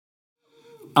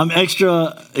I'm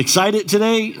extra excited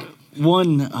today. We're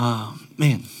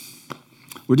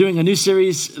doing a new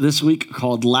series this week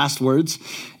called Last Words.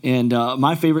 And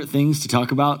my favorite things to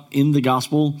talk about in the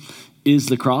gospel is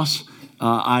the cross.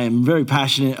 I am very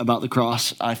passionate about the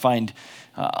cross. I find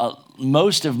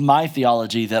most of my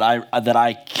theology that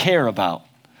I care about,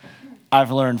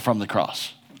 I've learned from the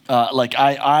cross.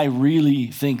 I really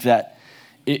think that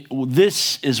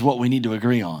this is what we need to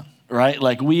agree on. Right?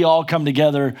 Like we all come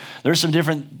together. There's some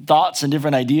different thoughts and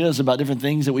different ideas about different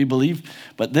things that we believe.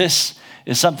 But this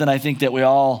is something I think that we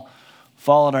all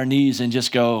fall on our knees and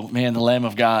just go, man, the Lamb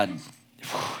of God,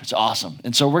 it's awesome.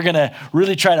 And so we're going to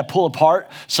really try to pull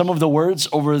apart some of the words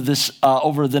over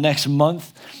the next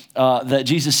month that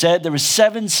Jesus said. There were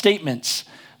 7 statements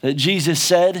that Jesus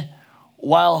said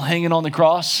while hanging on the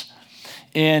cross.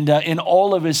 And in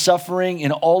all of his suffering,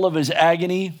 in all of his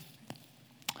agony,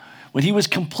 when he was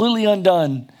completely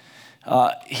undone,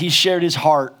 he shared his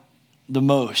heart the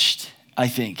most, I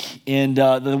think. And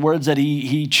the words that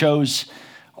he chose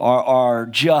are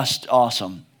just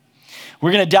awesome.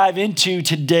 We're going to dive into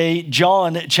today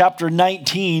John chapter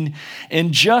 19.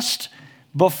 And just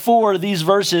before these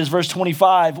verses, verse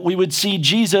 25, we would see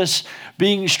Jesus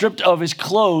being stripped of his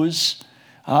clothes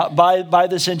by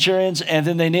the centurions. And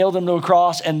then they nailed him to a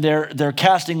cross, and they're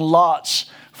casting lots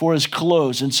for his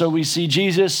clothes. And so we see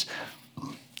Jesus,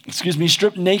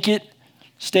 stripped naked,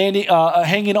 standing,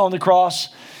 hanging on the cross,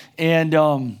 and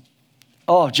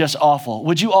just awful.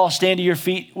 Would you all stand to your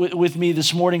feet with me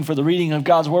this morning for the reading of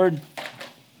God's word?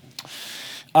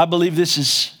 I believe this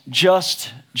is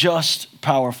just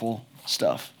powerful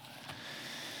stuff.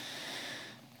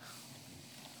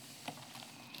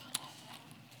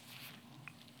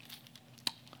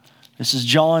 This is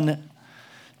John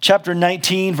chapter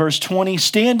 19, verse 20.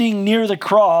 Standing near the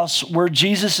cross were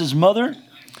Jesus' mother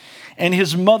and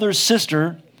his mother's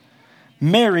sister,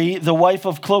 Mary, the wife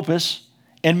of Clopas,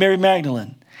 and Mary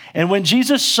Magdalene. And when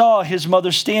Jesus saw his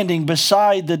mother standing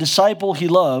beside the disciple he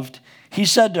loved, he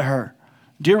said to her,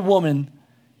 "Dear woman,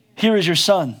 here is your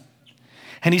son."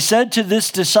 And he said to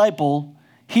this disciple,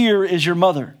 "Here is your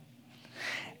mother."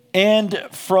 And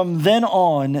from then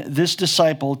on, this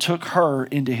disciple took her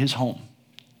into his home.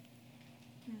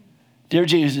 Dear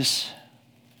Jesus,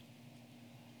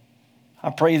 I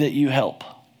pray that you help.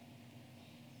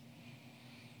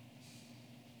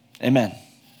 Amen.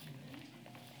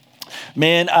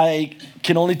 Man, I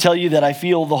can only tell you that I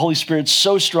feel the Holy Spirit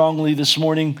so strongly this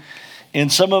morning.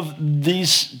 And some of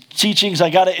these teachings, I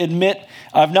got to admit,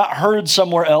 I've not heard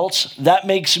somewhere else. That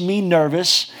makes me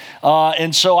nervous.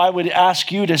 And so I would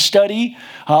ask you to study,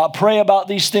 pray about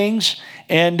these things,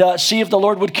 and see if the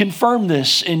Lord would confirm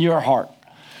this in your heart.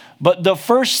 But the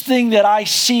first thing that I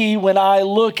see when I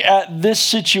look at this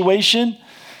situation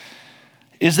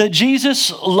is that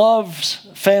Jesus loves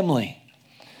family.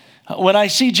 When I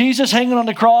see Jesus hanging on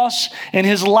the cross and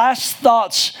his last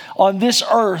thoughts on this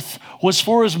earth was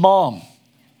for his mom,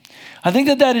 I think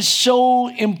that is so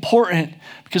important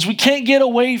because we can't get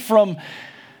away from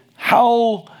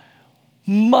how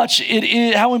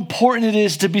important it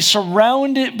is to be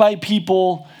surrounded by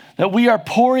people that we are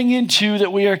pouring into,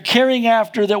 that we are caring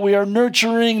after, that we are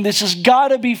nurturing. This has got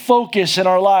to be focus in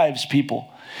our lives, people.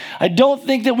 I don't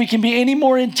think that we can be any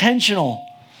more intentional.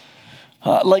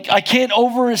 I can't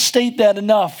overstate that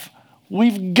enough.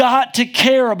 We've got to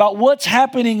care about what's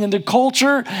happening in the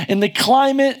culture, in the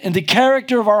climate, in the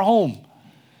character of our home.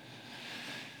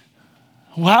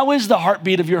 How is the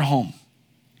heartbeat of your home?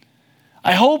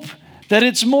 I hope that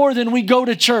it's more than we go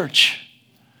to church.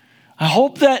 I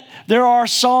hope that there are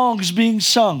songs being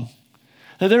sung,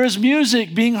 that there is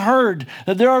music being heard,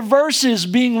 that there are verses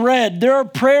being read, there are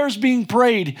prayers being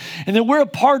prayed, and that we're a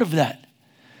part of that.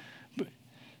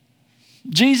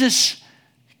 Jesus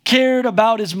cared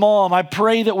about his mom. I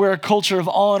pray that we're a culture of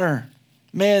honor.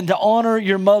 Man, to honor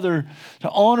your mother, to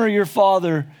honor your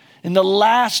father. In the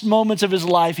last moments of his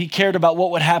life, he cared about what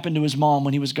would happen to his mom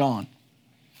when he was gone.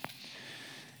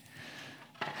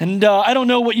 And I don't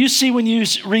know what you see when you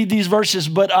read these verses,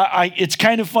 but it's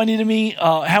kind of funny to me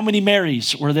how many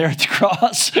Marys were there at the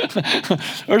cross.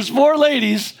 There's 4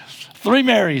 ladies, 3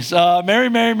 Marys,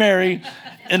 Mary,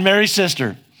 and Mary's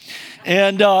sister.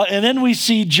 And then we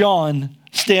see John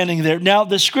standing there. Now,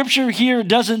 the scripture here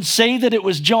doesn't say that it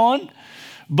was John,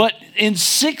 but in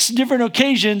 6 different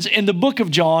occasions in the book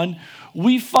of John,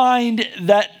 we find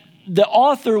that the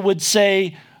author would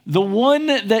say the one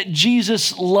that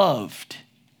Jesus loved,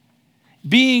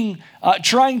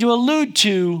 trying to allude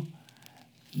to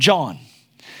John.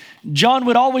 John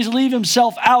would always leave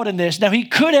himself out in this. Now, he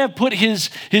could have put his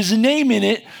name in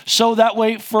it so that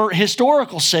way, for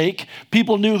historical sake,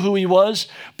 people knew who he was,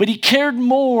 but he cared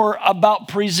more about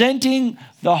presenting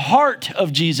the heart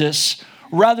of Jesus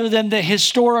rather than the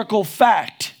historical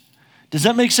fact. Does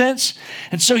that make sense?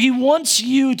 And so he wants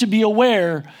you to be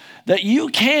aware that you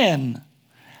can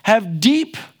have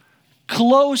deep,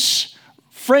 close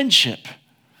friendship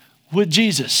with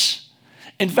Jesus.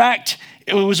 In fact,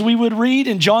 as we would read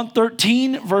in John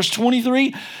 13, verse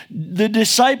 23, the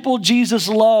disciple Jesus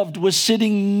loved was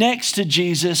sitting next to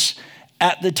Jesus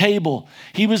at the table.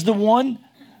 He was the one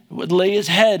who would lay his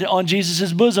head on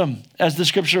Jesus' bosom, as the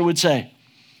scripture would say.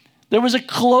 There was a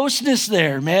closeness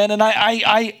there, man, and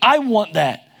I want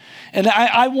that. And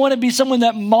I want to be someone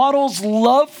that models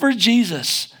love for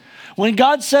Jesus. When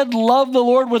God said, love the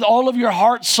Lord with all of your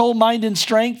heart, soul, mind, and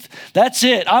strength, that's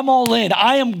it. I'm all in.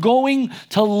 I am going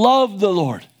to love the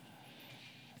Lord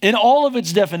in all of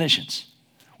its definitions,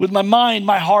 with my mind,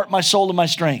 my heart, my soul, and my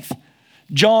strength.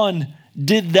 John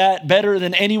did that better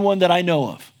than anyone that I know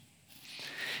of.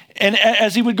 And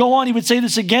as he would go on, he would say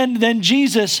this again. Then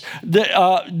Jesus,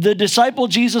 the disciple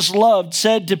Jesus loved,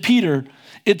 said to Peter,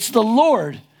 "It's the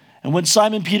Lord." And when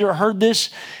Simon Peter heard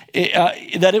this,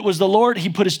 that it was the Lord, he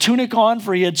put his tunic on,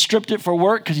 for he had stripped it for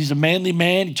work, because he's a manly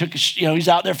man. He took, he's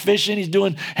out there fishing. He's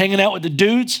hanging out with the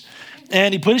dudes.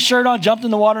 And he put his shirt on, jumped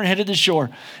in the water, and headed to shore.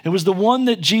 It was the one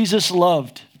that Jesus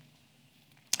loved.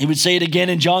 He would say it again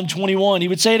in John 21. He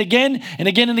would say it again and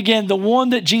again and again, the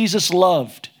one that Jesus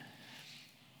loved.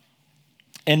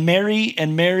 And Mary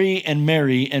and Mary and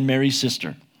Mary and Mary's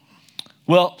sister.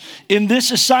 Well, in this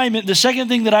assignment, the second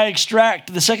thing that I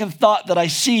extract, the second thought that I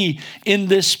see in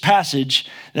this passage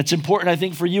that's important, I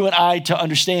think, for you and I to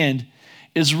understand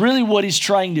is really what he's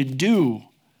trying to do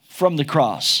from the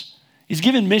cross. He's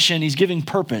giving mission, he's giving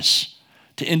purpose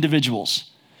to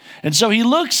individuals. And so he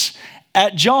looks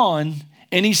at John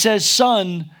and he says,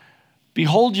 "Son,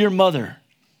 behold your mother."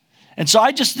 And so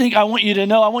I just think I want you to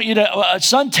know,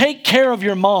 son, take care of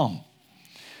your mom.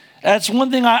 That's one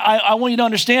thing I want you to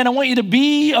understand. I want you to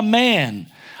be a man.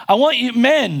 I want you,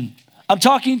 men, I'm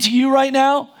talking to you right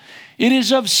now. It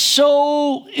is of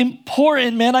so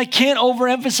important, man. I can't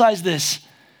overemphasize this.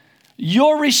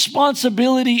 Your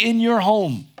responsibility in your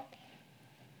home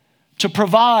to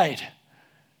provide,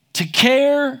 to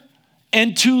care,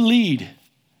 and to lead.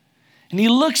 And he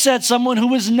looks at someone who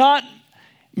was not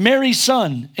Mary's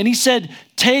son, and he said,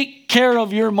 take care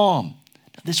of your mom.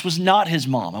 This was not his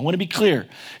mom. I want to be clear.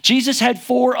 Jesus had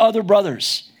 4 other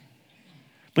brothers,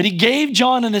 but he gave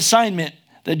John an assignment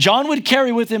that John would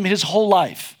carry with him his whole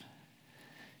life.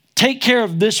 Take care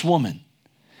of this woman.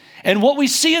 And what we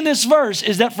see in this verse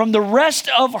is that from the rest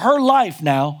of her life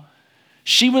now,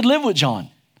 she would live with John.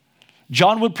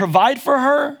 John would provide for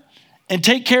her and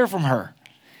take care from her.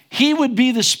 He would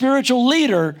be the spiritual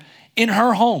leader in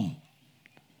her home.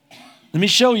 Let me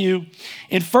show you.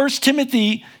 In 1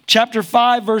 Timothy chapter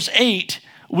 5, verse 8,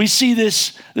 we see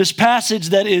this passage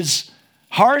that is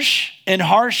harsh and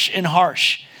harsh and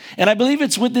harsh. And I believe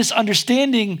it's with this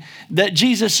understanding that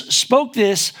Jesus spoke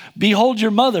this, behold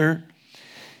your mother,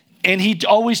 and he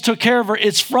always took care of her.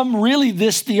 It's from really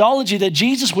this theology that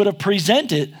Jesus would have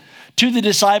presented to the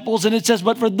disciples. And it says,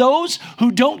 but for those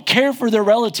who don't care for their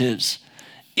relatives,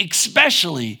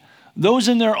 especially those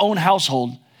in their own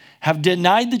household, have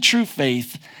denied the true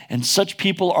faith, and such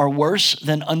people are worse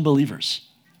than unbelievers.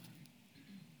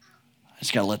 I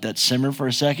just got to let that simmer for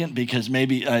a second, because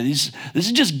maybe this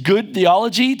is just good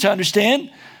theology to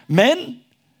understand. Men,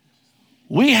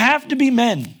 we have to be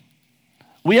men.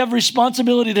 We have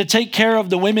responsibility to take care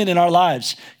of the women in our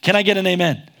lives. Can I get an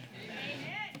amen?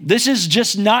 Amen. This is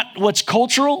just not what's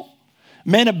cultural.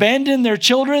 Men abandon their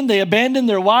children, they abandon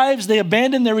their wives, they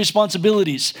abandon their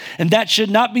responsibilities. And that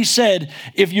should not be said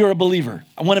if you're a believer.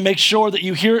 I want to make sure that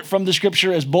you hear it from the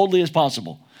scripture as boldly as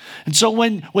possible. And so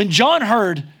when John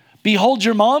heard, behold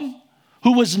your mom,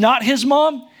 who was not his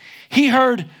mom, he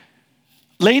heard,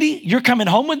 lady, you're coming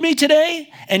home with me today,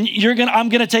 and I'm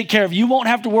going to take care of you. You won't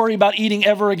have to worry about eating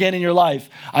ever again in your life.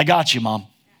 I got you, Mom.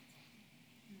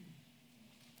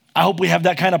 I hope we have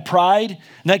that kind of pride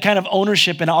and that kind of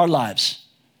ownership in our lives,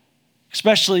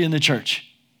 especially in the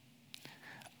church.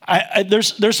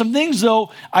 There's some things,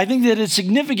 though, I think that it's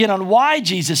significant on why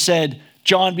Jesus said,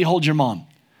 John, behold your mom.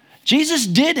 Jesus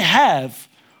did have,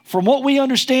 from what we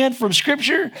understand from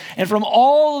Scripture and from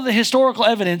all of the historical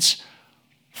evidence,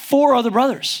 4 other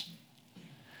brothers.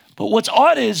 But what's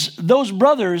odd is those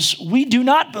brothers, we do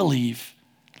not believe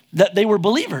that they were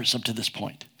believers up to this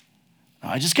point.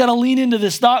 I just got to lean into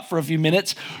this thought for a few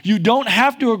minutes. You don't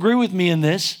have to agree with me in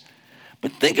this,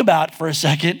 but think about it for a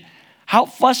second. how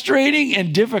frustrating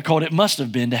and difficult it must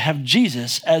have been to have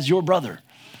Jesus as your brother.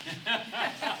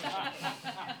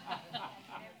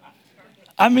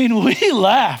 I mean, we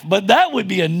laugh, but that would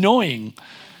be annoying.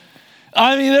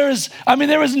 There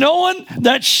was no one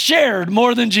that shared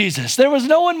more than Jesus. There was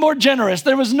no one more generous.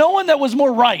 There was no one that was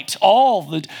more right.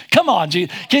 Come on,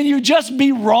 Jesus. Can you just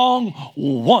be wrong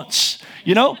once?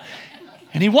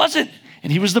 And he wasn't.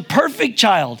 And he was the perfect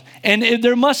child. And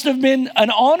there must have been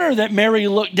an honor that Mary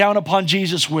looked down upon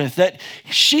Jesus with, that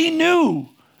she knew,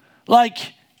 like,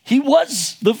 he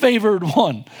was the favored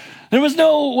one. There was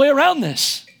no way around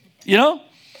this,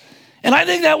 And I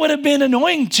think that would have been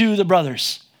annoying to the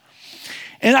brothers.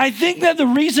 And I think that the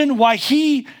reason why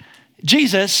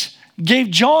Jesus,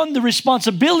 gave John the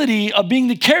responsibility of being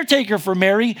the caretaker for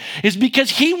Mary is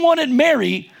because he wanted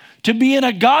Mary to be in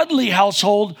a godly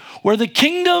household where the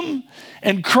kingdom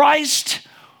and Christ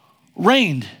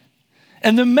reigned.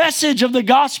 And the message of the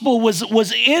gospel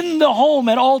was in the home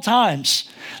at all times.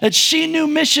 That she knew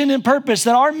mission and purpose,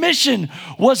 that our mission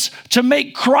was to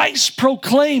make Christ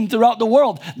proclaimed throughout the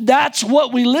world. That's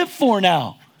what we live for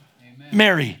now. Amen.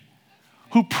 Mary,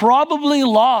 who probably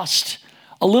lost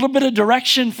a little bit of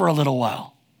direction for a little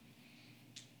while.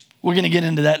 We're going to get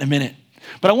into that in a minute.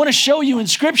 But I want to show you in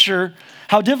Scripture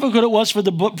how difficult it was for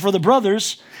the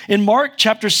brothers. In Mark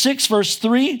chapter 6, verse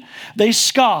 3, they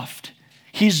scoffed.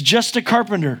 He's just a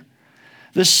carpenter,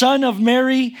 the son of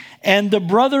Mary and the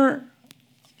brother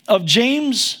of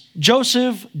James,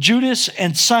 Joseph, Judas,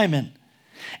 and Simon.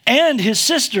 And his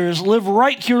sisters live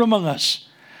right here among us.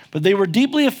 But they were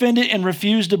deeply offended and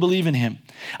refused to believe in him.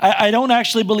 I don't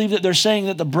actually believe that they're saying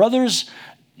that the brothers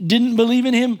didn't believe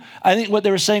in him. I think what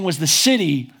they were saying was the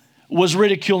city was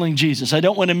ridiculing Jesus. I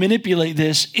don't want to manipulate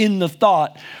this in the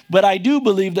thought, but I do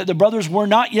believe that the brothers were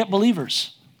not yet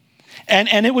believers.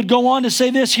 And it would go on to say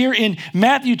this here in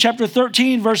Matthew chapter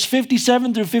 13, verse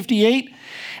 57 through 58.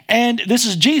 And this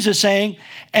is Jesus saying,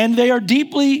 and they are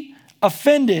deeply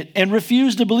offended and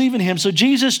refused to believe in him. So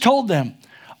Jesus told them,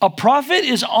 a prophet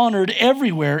is honored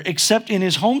everywhere except in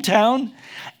his hometown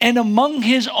and among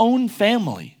his own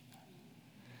family.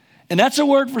 And that's a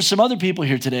word for some other people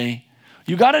here today.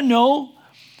 You got to know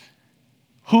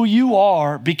who you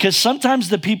are because sometimes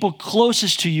the people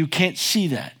closest to you can't see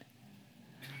that.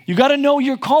 You got to know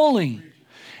your calling.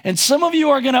 And some of you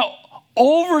are going to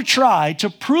over-try to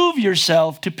prove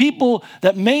yourself to people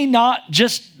that may not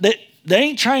they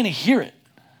ain't trying to hear it.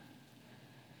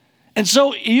 And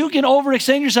so you can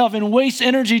overextend yourself and waste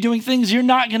energy doing things you're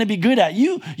not going to be good at.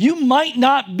 You might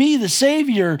not be the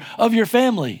savior of your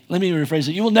family. Let me rephrase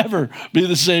it. You will never be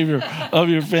the savior of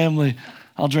your family.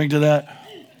 I'll drink to that.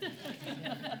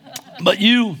 But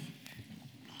you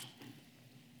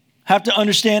have to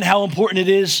understand how important it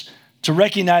is to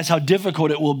recognize how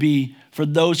difficult it will be for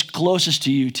those closest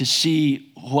to you to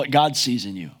see what God sees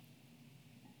in you.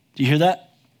 Do you hear that?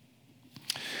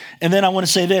 And then I want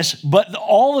to say this, but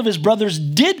all of his brothers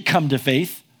did come to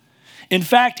faith. In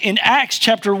fact, in Acts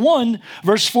chapter 1,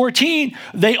 verse 14,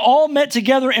 they all met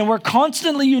together and were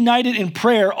constantly united in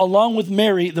prayer along with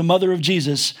Mary, the mother of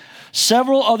Jesus,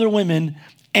 several other women,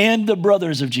 and the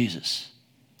brothers of Jesus.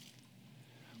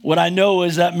 What I know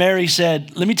is that Mary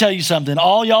said, let me tell you something.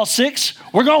 All y'all 6,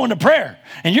 we're going to prayer.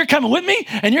 And you're coming with me,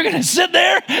 and you're going to sit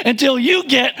there until you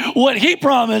get what he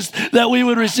promised that we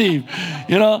would receive.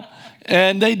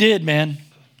 And they did, man.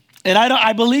 And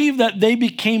I believe that they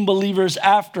became believers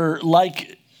after,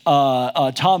 like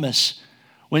Thomas,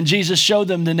 when Jesus showed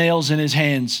them the nails in his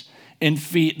hands and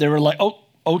feet. They were like, oh,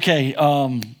 okay.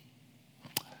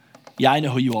 Yeah, I know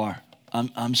who you are.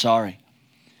 I'm sorry.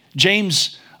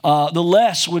 James, the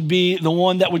less would be the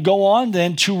one that would go on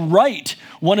then to write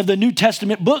one of the New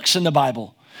Testament books in the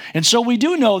Bible. And so we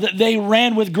do know that they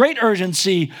ran with great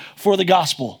urgency for the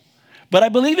gospel. But I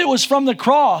believe it was from the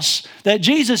cross that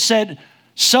Jesus said,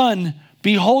 son,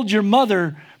 behold your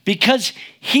mother, because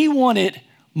he wanted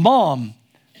mom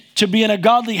to be in a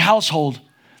godly household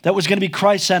that was going to be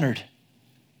Christ-centered.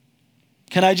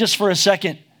 Can I just for a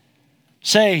second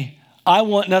say, I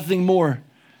want nothing more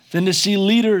than to see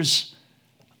leaders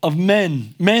of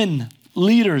men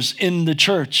leaders in the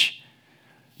church.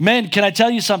 Men, can I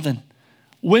tell you something?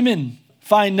 Women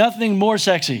find nothing more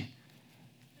sexy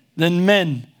than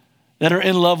men that are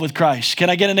in love with Christ. Can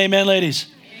I get an amen, ladies?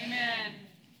 Amen.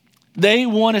 They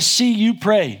want to see you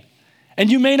pray.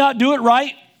 And you may not do it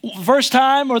right first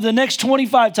time or the next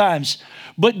 25 times,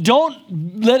 but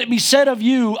don't let it be said of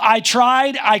you, I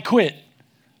tried, I quit.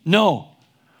 No.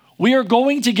 We are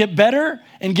going to get better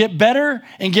and get better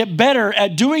and get better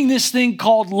at doing this thing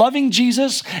called loving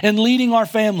Jesus and leading our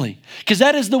family. Because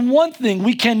that is the one thing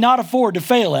we cannot afford to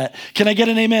fail at. Can I get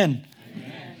an amen?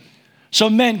 So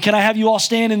men, can I have you all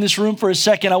stand in this room for a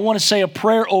second? I want to say a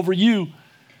prayer over you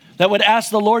that would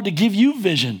ask the Lord to give you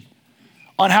vision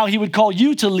on how he would call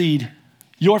you to lead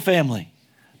your family.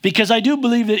 Because I do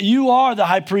believe that you are the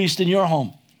high priest in your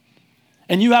home.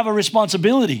 And you have a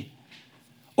responsibility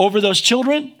over those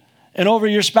children and over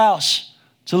your spouse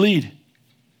to lead.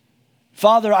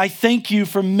 Father, I thank you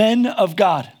for men of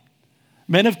God,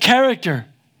 men of character,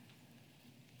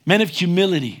 men of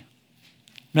humility,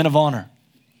 men of honor.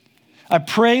 I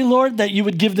pray, Lord, that you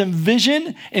would give them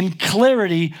vision and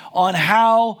clarity on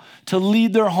how to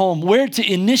lead their home, where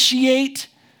to initiate,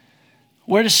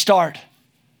 where to start.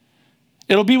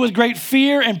 It'll be with great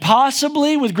fear and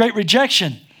possibly with great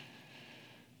rejection.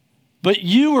 But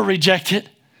you were rejected,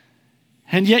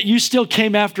 and yet you still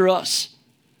came after us.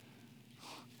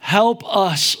 Help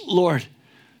us, Lord,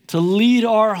 to lead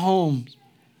our homes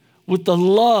with the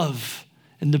love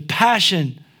and the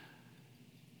passion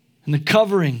and the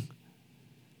covering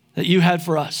that you had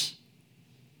for us.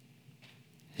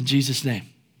 In Jesus' name,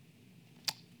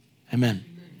 amen.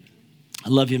 I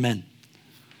love you, men.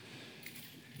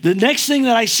 The next thing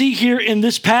that I see here in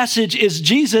this passage is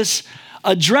Jesus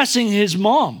addressing his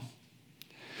mom.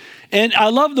 And I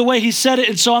love the way he said it.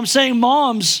 And so I'm saying,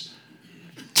 moms,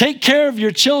 take care of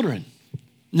your children.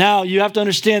 Now, you have to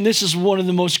understand this is one of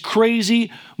the most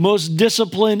crazy, most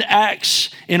disciplined acts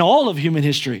in all of human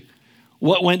history.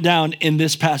 What went down in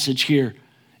this passage here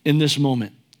in this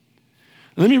moment.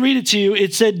 Let me read it to you.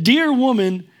 It said, "Dear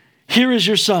woman, here is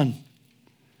your son."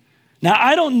 Now,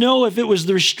 I don't know if it was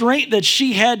the restraint that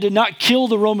she had to not kill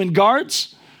the Roman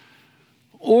guards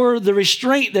or the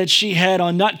restraint that she had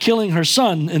on not killing her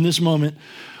son in this moment.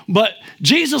 But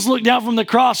Jesus looked down from the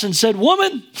cross and said,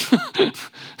 "Woman,"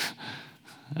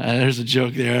 there's a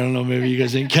joke there. I don't know, maybe you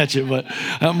guys didn't catch it, but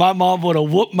my mom would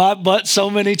have whooped my butt so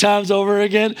many times over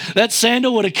again. That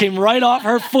sandal would have came right off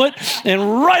her foot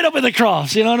and right up at the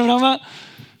cross. You know what I'm talking about?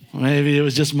 Maybe it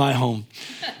was just my home.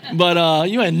 But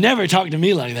you had never talked to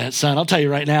me like that, son. I'll tell you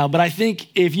right now. But I think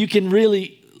if you can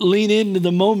really lean into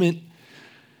the moment,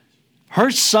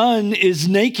 her son is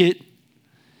naked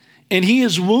and he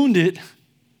is wounded,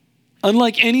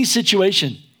 unlike any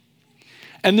situation.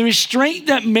 And the restraint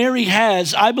that Mary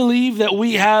has, I believe that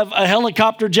we have a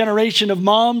helicopter generation of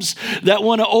moms that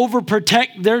want to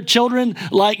overprotect their children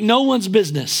like no one's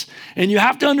business. And you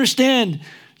have to understand,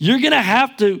 you're going to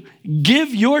have to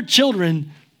give your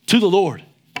children to the Lord.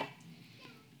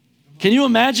 Can you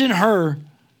imagine her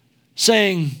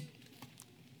saying,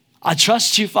 "I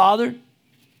trust you, Father.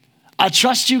 I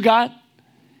trust you, God."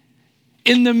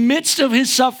 In the midst of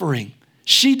his suffering,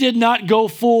 she did not go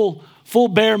full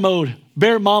bear mode,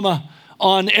 bear mama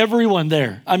on everyone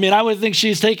there. I mean, I would think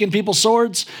she's taking people's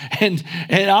swords and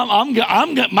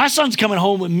my son's coming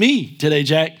home with me today,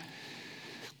 Jack.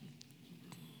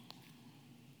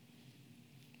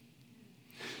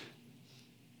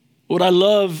 What I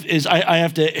love is I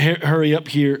have to hurry up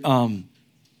here.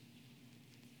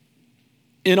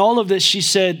 In all of this, she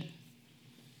said,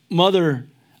 "Mother,"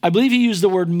 I believe he used the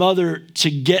word mother to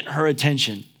get her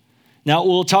attention. Now,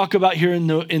 we'll talk about here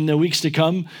in the weeks to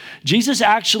come, Jesus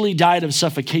actually died of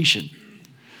suffocation.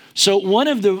 So one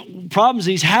of the problems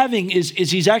he's having is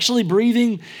he's actually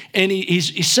breathing and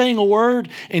he's saying a word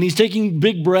and he's taking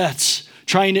big breaths,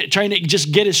 trying to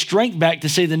just get his strength back to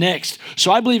say the next.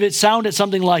 So I believe it sounded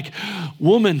something like,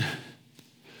 "Woman,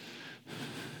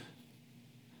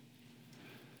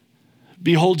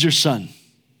 behold your son."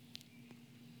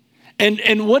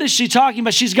 And what is she talking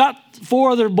about? She's got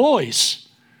 4 other boys.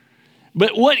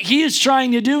 But what he is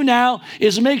trying to do now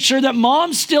is make sure that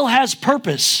mom still has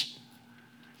purpose.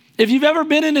 If you've ever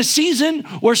been in a season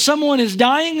where someone is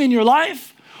dying in your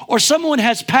life or someone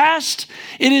has passed,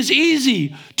 it is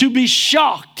easy to be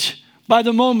shocked by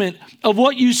the moment of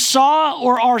what you saw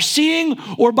or are seeing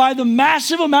or by the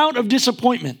massive amount of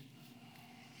disappointment.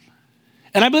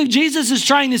 And I believe Jesus is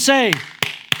trying to say,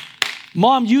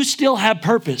 "Mom, you still have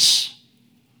purpose.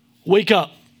 Wake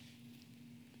up."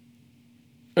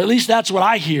 Or at least that's what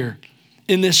I hear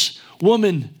in this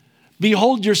woman.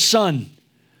 Behold your son.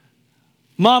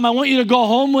 Mom, I want you to go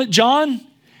home with John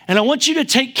and I want you to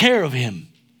take care of him.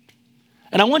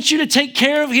 And I want you to take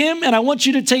care of him and I want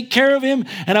you to take care of him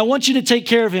and I want you to take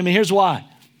care of him. And here's why.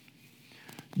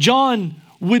 John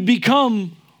would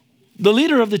become the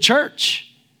leader of the church.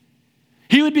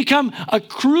 He would become a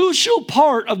crucial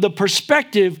part of the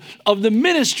perspective of the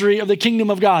ministry of the kingdom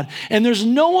of God. And there's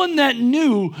no one that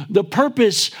knew the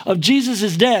purpose of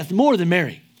Jesus' death more than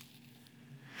Mary.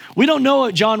 We don't know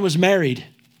if John was married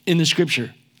in the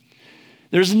scripture.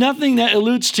 There's nothing that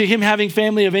alludes to him having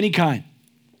family of any kind.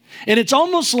 And it's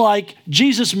almost like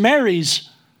Jesus marries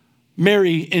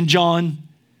Mary and John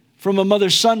from a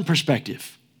mother-son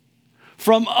perspective,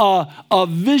 from a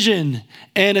vision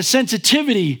and a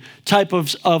sensitivity type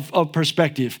of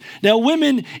perspective. Now,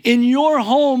 women, in your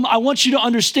home, I want you to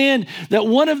understand that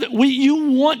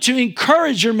you want to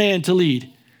encourage your man to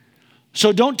lead.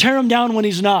 So don't tear him down when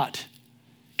he's not,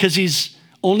 because he's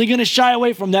only going to shy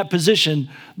away from that position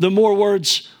the more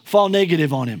words fall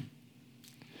negative on him.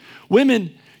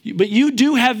 Women, but you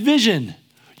do have vision.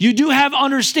 You do have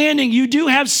understanding. You do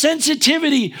have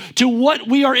sensitivity to what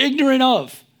we are ignorant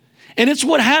of. And it's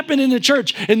what happened in the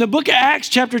church. In the book of Acts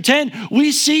chapter 10,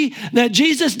 we see that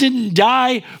Jesus didn't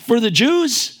die for the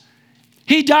Jews.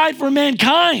 He died for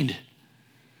mankind.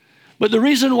 But the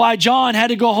reason why John had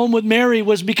to go home with Mary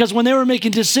was because when they were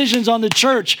making decisions on the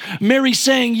church, Mary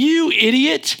saying, "You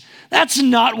idiot, that's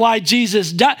not why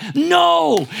Jesus died."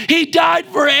 No, he died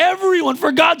for everyone,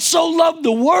 for God so loved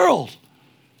the world.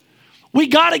 We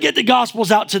got to get the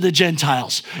gospels out to the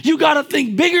Gentiles. You got to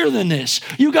think bigger than this.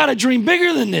 You got to dream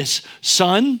bigger than this,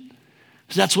 son.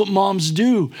 That's what moms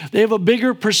do. They have a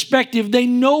bigger perspective. They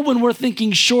know when we're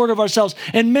thinking short of ourselves.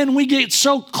 And men, we get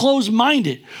so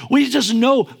close-minded. We just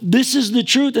know this is the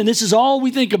truth and this is all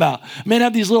we think about. Men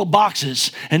have these little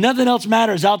boxes and nothing else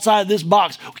matters outside of this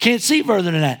box. We can't see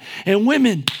further than that. And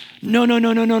women,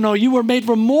 no. You were made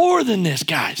for more than this,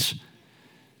 guys.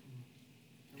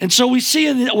 And so we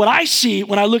see, what I see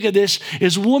when I look at this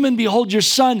is, woman, behold your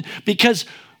son, because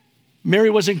Mary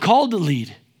wasn't called to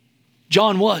lead.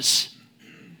 John was.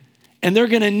 And they're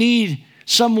going to need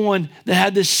someone that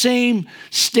had the same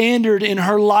standard in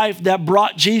her life that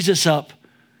brought Jesus up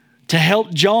to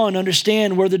help John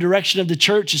understand where the direction of the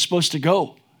church is supposed to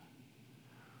go.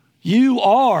 You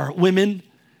are, women,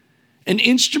 an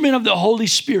instrument of the Holy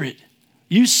Spirit.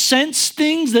 You sense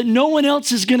things that no one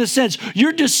else is going to sense.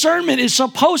 Your discernment is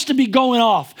supposed to be going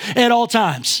off at all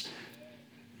times.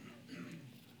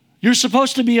 You're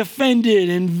supposed to be offended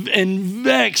and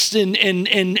vexed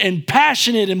and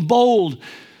passionate and bold,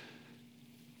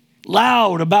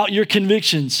 loud about your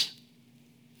convictions.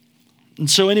 And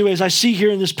so anyways, I see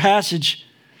here in this passage,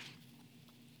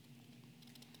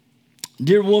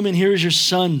 dear woman, here is your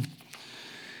son.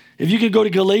 If you could go to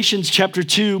Galatians chapter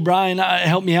 2, Brian,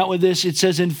 help me out with this. It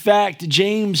says, in fact,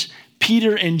 James,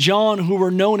 Peter, and John, who were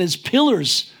known as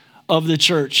pillars of the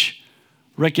church,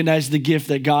 recognized the gift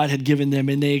that God had given them,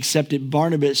 and they accepted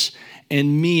Barnabas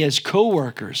and me as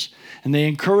co-workers. And they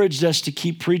encouraged us to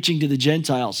keep preaching to the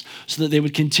Gentiles so that they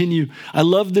would continue. I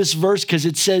love this verse because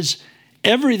it says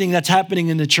everything that's happening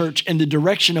in the church and the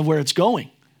direction of where it's going.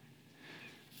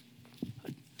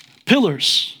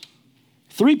 Pillars,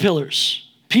 3 pillars,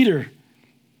 Peter,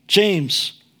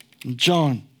 James, and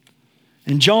John.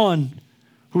 And John,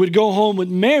 who would go home with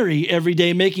Mary every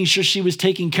day, making sure she was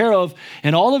taken care of,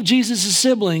 and all of Jesus'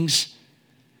 siblings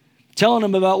telling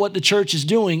them about what the church is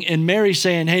doing, and Mary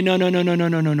saying, hey, no.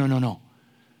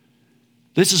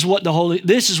 This is why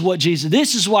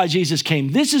Jesus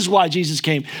came. This is why Jesus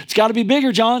came. It's got to be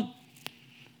bigger, John.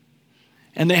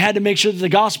 And they had to make sure that the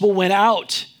gospel went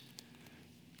out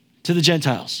to the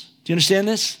Gentiles. Do you understand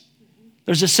this?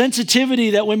 There's a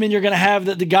sensitivity that women you're going to have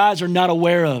that the guys are not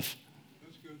aware of.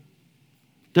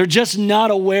 They're just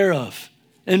not aware of.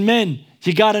 And men,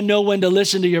 you got to know when to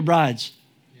listen to your brides.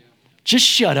 Yeah. Just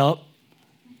shut up.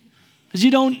 Because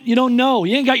you don't know.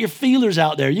 You ain't got your feelers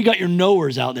out there. You got your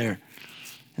knowers out there.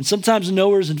 And sometimes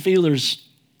knowers and feelers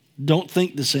don't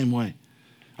think the same way.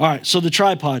 All right, so the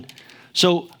tripod.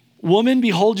 So, woman,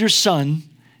 behold your son.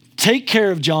 Take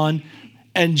care of John,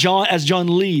 and as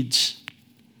John leads.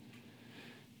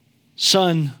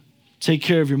 Son, take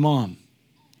care of your mom.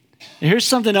 And here's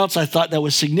something else I thought that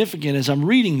was significant as I'm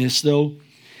reading this, though,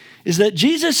 is that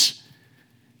Jesus,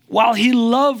 while he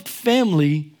loved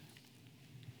family,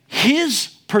 his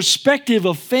perspective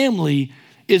of family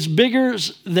is bigger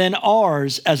than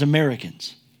ours as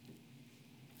Americans.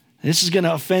 This is going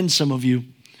to offend some of you,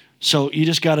 so you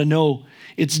just got to know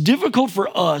it's difficult for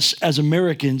us as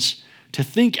Americans to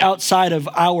think outside of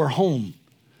our home.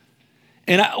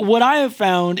 And what I have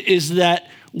found is that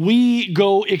we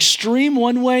go extreme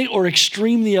one way or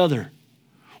extreme the other.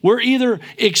 We're either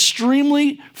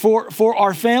extremely for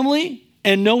our family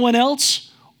and no one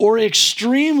else, or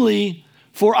extremely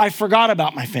for I forgot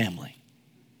about my family.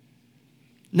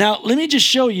 Now, let me just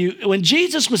show you, when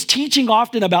Jesus was teaching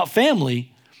often about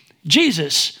family,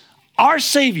 Jesus, our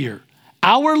Savior,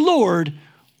 our Lord,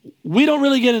 we don't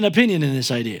really get an opinion in this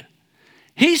idea.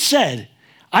 He said,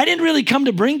 I didn't really come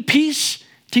to bring peace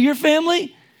to your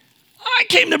family. I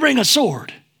came to bring a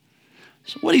sword.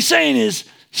 So what he's saying is,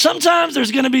 sometimes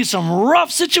there's going to be some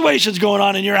rough situations going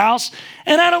on in your house,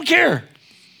 and I don't care.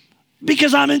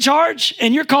 because I'm in charge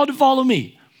and you're called to follow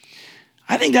me.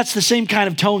 I think that's the same kind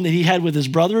of tone that he had with his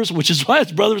brothers, which is why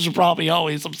his brothers are probably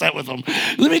always upset with him.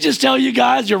 Let me just tell you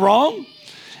guys, you're wrong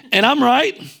and I'm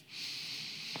right.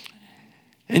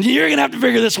 And you're going to have to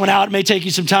figure this one out. It may take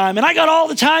you some time. And I got all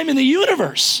the time in the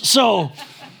universe. So,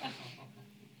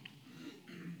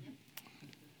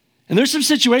 and there's some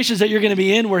situations that you're going to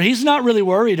be in where he's not really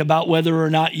worried about whether or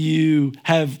not you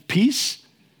have peace.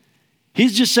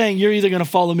 He's just saying you're either going to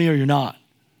follow me or you're not.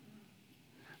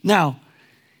 Now,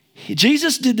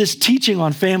 Jesus did this teaching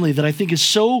on family that I think is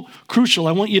so crucial.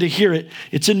 I want you to hear it.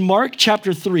 It's in Mark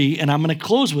chapter 3, and I'm going to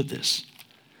close with this.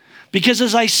 Because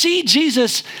as I see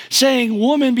Jesus saying,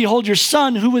 woman, behold your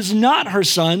son, who is not her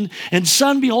son, and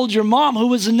son, behold your mom,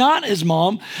 who is not his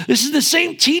mom, this is the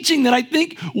same teaching that I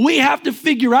think we have to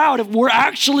figure out if we're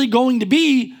actually going to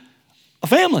be a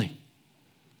family.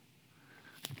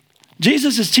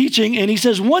 Jesus is teaching, and he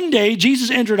says, one day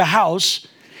Jesus entered a house,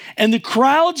 and the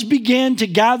crowds began to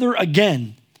gather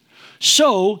again.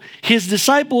 So his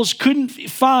disciples couldn't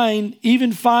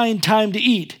even find time to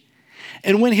eat.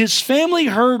 And when his family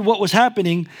heard what was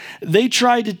happening, they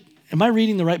tried to, am I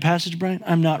reading the right passage, Brian?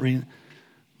 I'm not reading.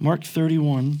 Mark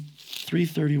 31,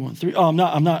 331. I'm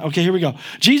not. Okay, here we go.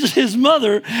 Jesus, his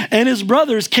mother, and his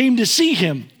brothers came to see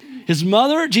him. His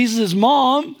mother, Jesus'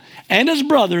 mom, and his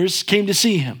brothers came to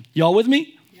see him. Y'all with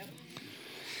me? Yep.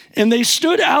 And they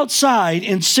stood outside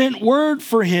and sent word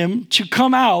for him to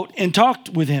come out and talk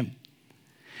with him.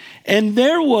 And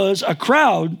there was a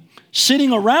crowd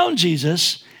sitting around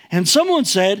Jesus. And someone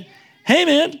said, hey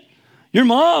man, your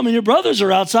mom and your brothers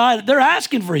are outside. They're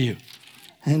asking for you.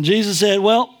 And Jesus said,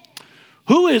 well,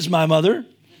 who is my mother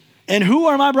and who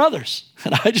are my brothers?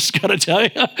 And I just got to tell you,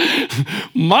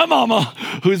 my mama,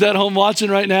 who's at home watching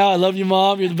right now, I love you,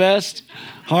 Mom. You're the best.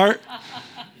 Heart.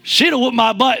 She'd have whooped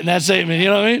my butt in that statement. You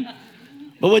know what I mean?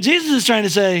 But what Jesus is trying to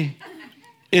say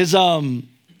is, I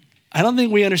don't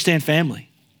think we understand family.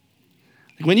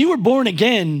 When you were born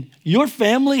again, your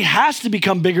family has to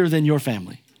become bigger than your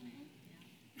family.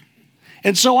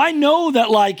 And so I know that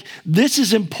like this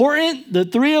is important. The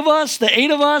 3 of us, the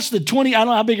 8 of us, the 20, I don't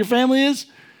know how big your family is.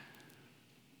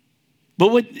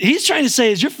 But what he's trying to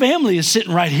say is your family is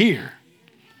sitting right here.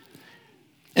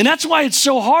 And that's why it's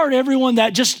so hard. Everyone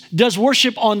that just does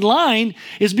worship online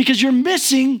is because you're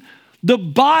missing the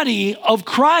body of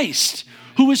Christ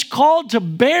who is called to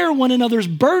bear one another's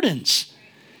burdens.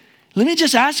 Let me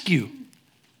just ask you,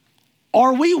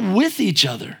 are we with each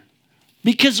other?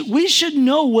 Because we should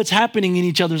know what's happening in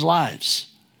each other's lives.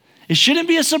 It shouldn't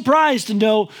be a surprise to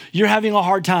know you're having a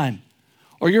hard time,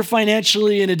 or you're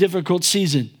financially in a difficult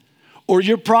season, or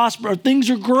you're prosperous, or things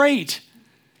are great.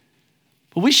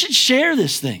 But we should share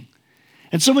this thing.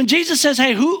 And so when Jesus says,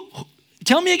 hey,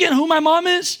 tell me again who my mom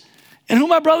is and who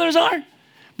my brothers are.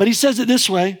 But he says it this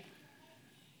way.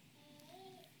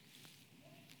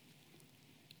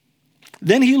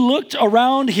 Then he looked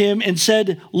around him and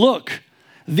said, look,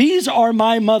 these are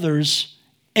my mothers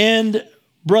and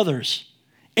brothers.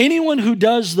 Anyone who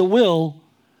does God's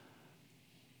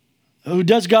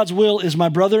will is my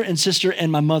brother and sister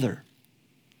and my mother.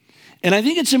 And I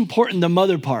think it's important, the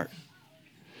mother part.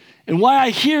 And why I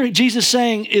hear Jesus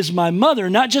saying is my mother,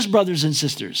 not just brothers and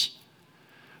sisters.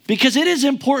 Because it is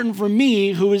important for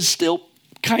me, who is still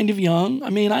kind of young. I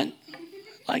mean, I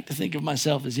like to think of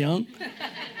myself as young.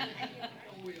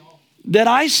 That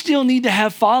I still need to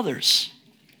have fathers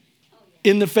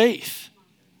in the faith.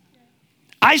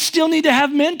 I still need to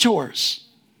have mentors.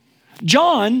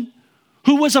 John,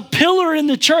 who was a pillar in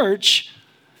the church,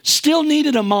 still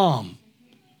needed a mom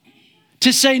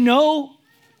to say, no,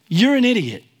 you're an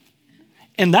idiot.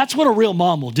 And that's what a real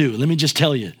mom will do. Let me just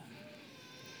tell you.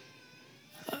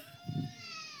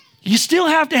 You still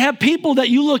have to have people that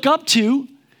you look up to,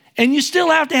 and you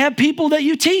still have to have people that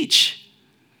you teach.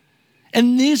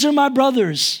 And these are my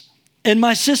brothers and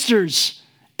my sisters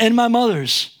and my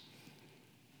mothers.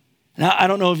 Now, I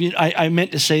don't know if I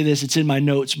meant to say this, it's in my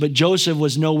notes, but Joseph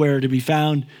was nowhere to be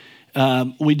found.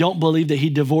 We don't believe that he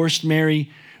divorced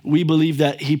Mary. We believe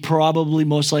that he probably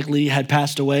most likely had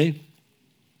passed away,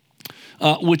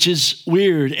 which is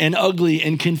weird and ugly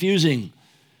and confusing.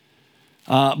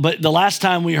 But the last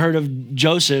time we heard of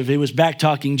Joseph, he was back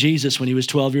talking Jesus when he was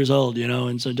 12 years old,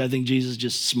 and so I think Jesus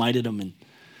just smited him. And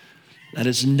that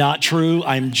is not true.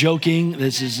 I'm joking.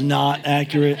 This is not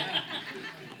accurate.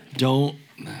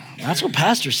 That's what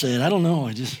pastor said. I don't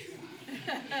know.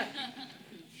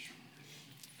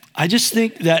 I just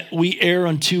think that we err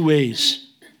on 2 ways.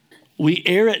 We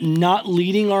err at not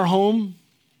leading our home,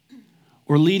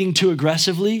 or leading too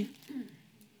aggressively,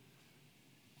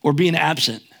 or being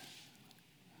absent.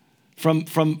 from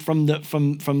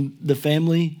the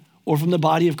family or from the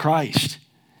body of Christ.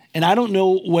 And I don't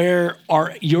know where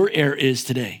your air is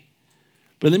today,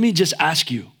 but let me just ask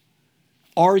you,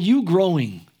 are you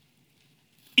growing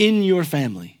in your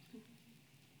family?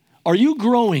 Are you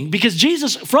growing? Because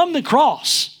Jesus, from the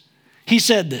cross, he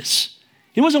said this.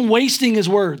 He wasn't wasting his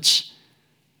words.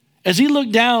 As he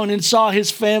looked down and saw his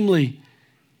family,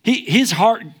 his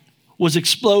heart was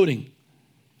exploding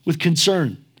with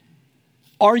concern.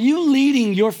 Are you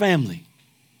leading your family?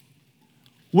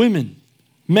 Women,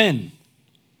 men.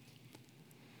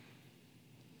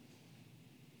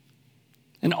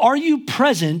 And are you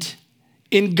present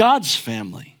in God's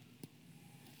family?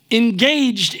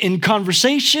 Engaged in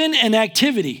conversation and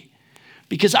activity?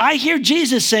 Because I hear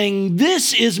Jesus saying,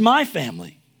 this is my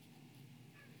family.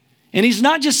 And he's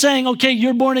not just saying, okay,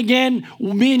 you're born again,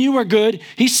 me and you are good.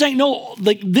 He's saying, no,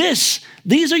 like these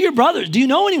are your brothers. Do you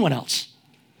know anyone else?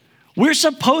 We're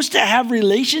supposed to have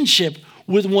relationship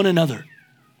with one another.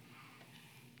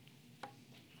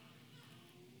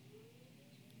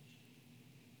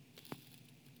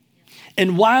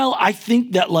 And while I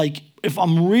think that, like, if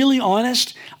I'm really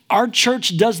honest, our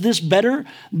church does this better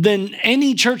than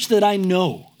any church that I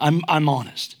know, I'm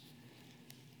honest.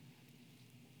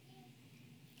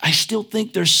 I still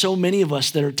think there's so many of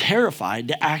us that are terrified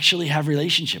to actually have a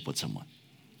relationship with someone.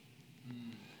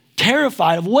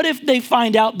 Terrified of what if they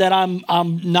find out that I'm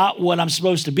not what I'm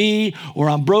supposed to be, or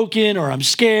I'm broken, or I'm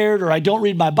scared, or I don't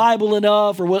read my Bible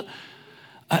enough, or what.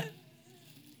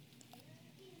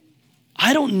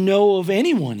 I don't know of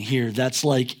anyone here that's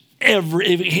like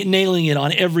nailing it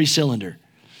on every cylinder.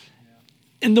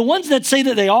 And the ones that say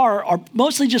that they are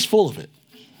mostly just full of it.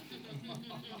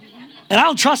 And I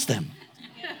don't trust them.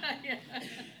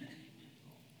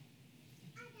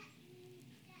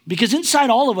 Because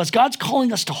inside all of us, God's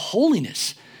calling us to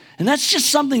holiness. And that's just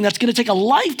something that's going to take a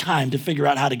lifetime to figure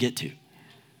out how to get to.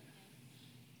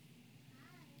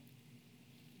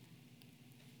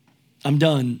 I'm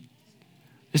done.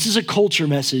 This is a culture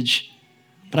message,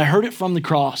 but I heard it from the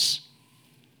cross.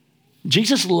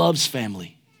 Jesus loves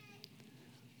family.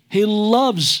 He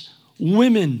loves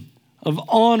women of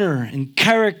honor and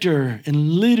character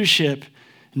and leadership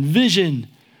and vision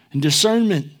and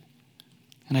discernment.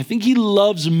 And I think he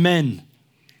loves men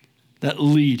that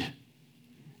lead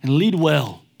and lead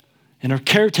well and are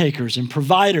caretakers and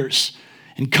providers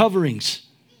and coverings.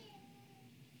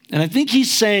 And I think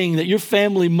he's saying that your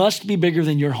family must be bigger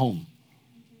than your home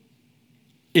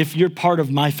if you're part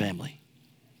of my family.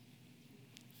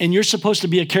 And you're supposed to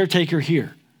be a caretaker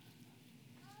here.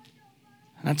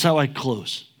 And that's how I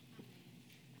close.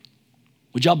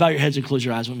 Would y'all bow your heads and close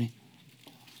your eyes with me?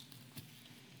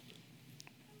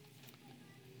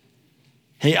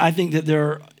 Hey, I think that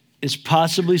there is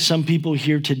possibly some people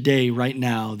here today, right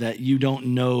now, that you don't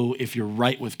know if you're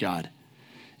right with God.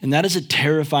 And that is a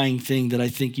terrifying thing that I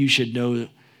think you should know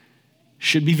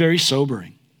should be very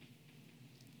sobering.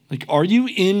 Like, are you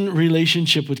in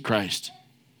relationship with Christ?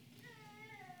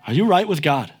 Are you right with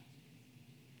God?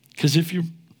 Because if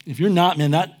you're not,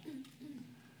 man,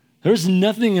 there's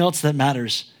nothing else that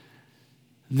matters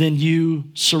than you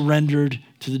surrendered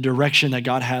to the direction that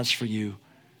God has for you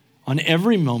on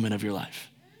every moment of your life.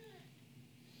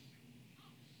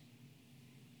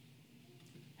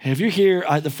 Hey, if you're here,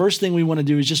 the first thing we want to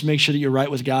do is just make sure that you're right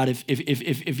with God.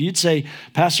 If you'd say,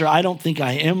 Pastor, I don't think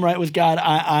I am right with God.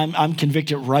 I'm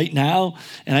convicted right now,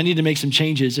 and I need to make some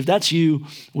changes. If that's you,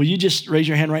 will you just raise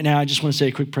your hand right now? I just want to say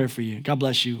a quick prayer for you. God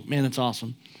bless you. Man, that's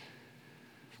awesome.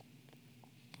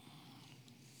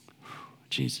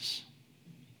 Jesus.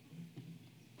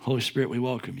 Holy Spirit, we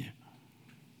welcome you.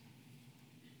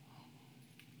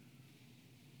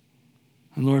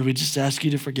 And Lord, we just ask you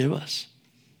to forgive us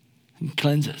and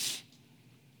cleanse us.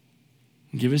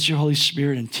 And give us your Holy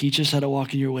Spirit and teach us how to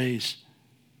walk in your ways.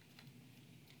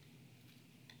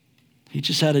 Teach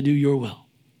us how to do your will.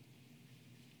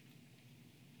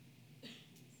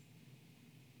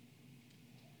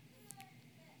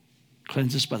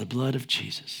 Cleanse us by the blood of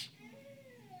Jesus.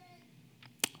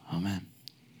 Amen.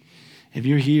 If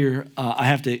you're here, I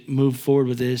have to move forward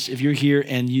with this. If you're here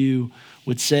and you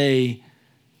would say,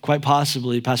 quite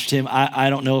possibly, Pastor Tim, I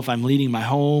don't know if I'm leading my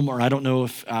home, or I don't know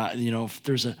if, if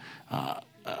there's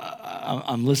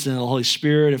I'm listening to the Holy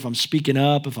Spirit, if I'm speaking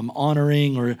up, if I'm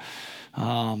honoring, or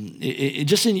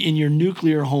just in your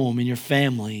nuclear home, in your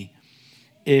family,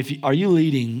 are you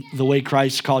leading the way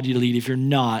Christ called you to lead? If you're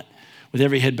not, with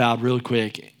every head bowed real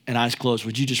quick and eyes closed,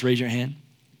 would you just raise your hand?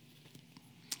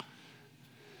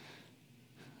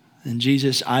 And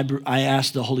Jesus, I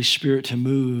ask the Holy Spirit to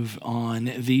move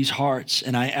on these hearts,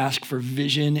 and I ask for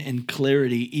vision and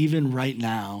clarity even right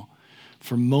now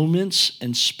for moments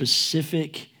and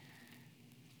specific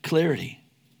clarity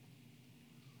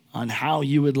on how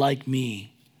you would like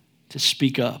me to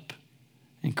speak up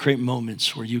and create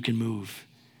moments where you can move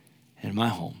in my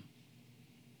home.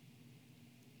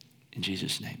 In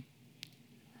Jesus' name.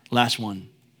 Last one,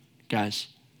 guys.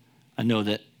 I know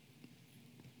that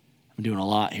I'm doing a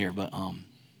lot here, but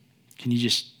can you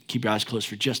just keep your eyes closed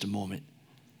for just a moment?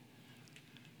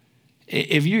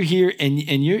 If you're here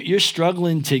and you're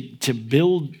struggling to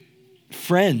build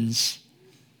friends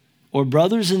or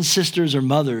brothers and sisters or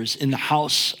mothers in the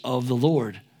house of the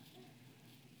Lord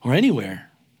or anywhere,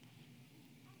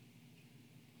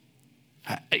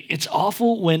 it's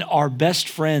awful when our best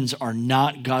friends are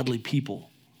not godly people.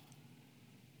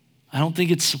 I don't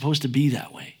think it's supposed to be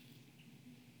that way.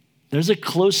 There's a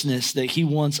closeness that he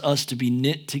wants us to be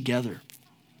knit together.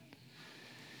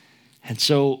 And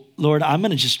so, Lord, I'm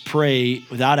going to just pray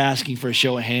without asking for a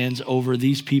show of hands over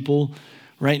these people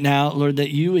right now, Lord,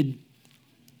 that you would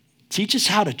teach us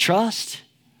how to trust,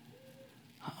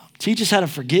 teach us how to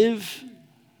forgive,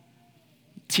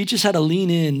 teach us how to lean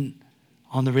in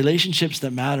on the relationships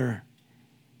that matter,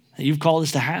 that you've called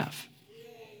us to have,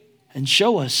 and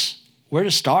show us where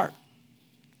to start.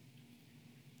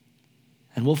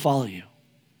 And we'll follow you,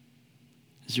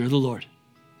 as you're the Lord.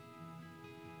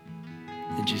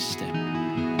 In Jesus' name.